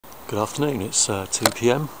Good afternoon, it's 2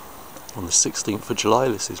 PM on the 16th of July.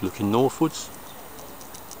 This is looking northwards,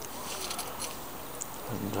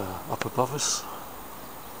 and up above us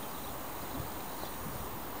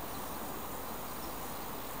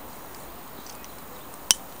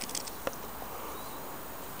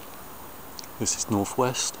this is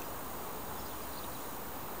northwest.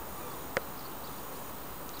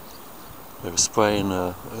 They were spraying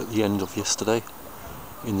at the end of yesterday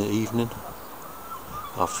in the evening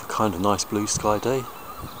after a kind of nice blue sky day.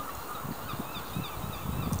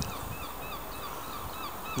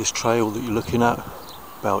 This trail that you're looking at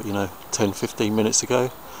about 10-15 minutes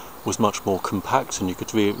ago was much more compact, and you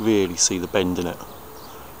could really see the bend in it.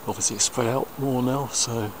 Obviously it's spread out more now,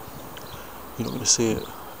 so you're not going to see it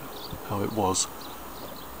how it was.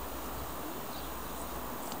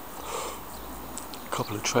 A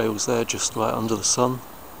couple of trails there just right under the sun.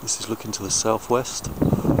 This is looking to the southwest.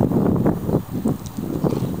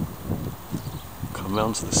 Come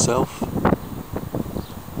round to the south,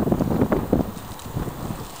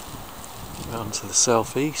 round to the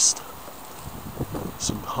southeast.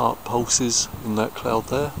 Some heart pulses in that cloud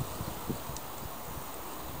there.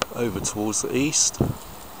 Over towards the east,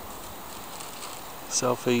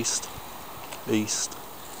 southeast, east,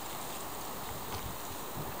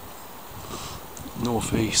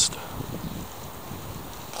 northeast,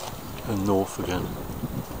 and north again.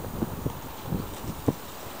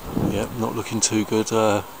 Yep, not looking too good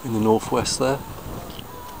in the northwest there.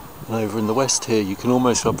 And over in the west here, you can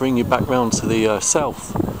almost, I'll bring you back round to the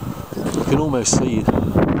south. You can almost see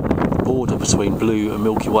the border between blue and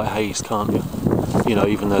milky white haze, can't you?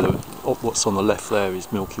 Even though what's on the left there is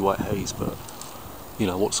milky white haze, but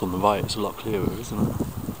what's on the right is a lot clearer, isn't it?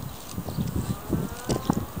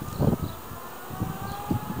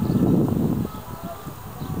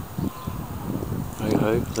 Hey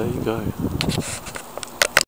ho, there you go.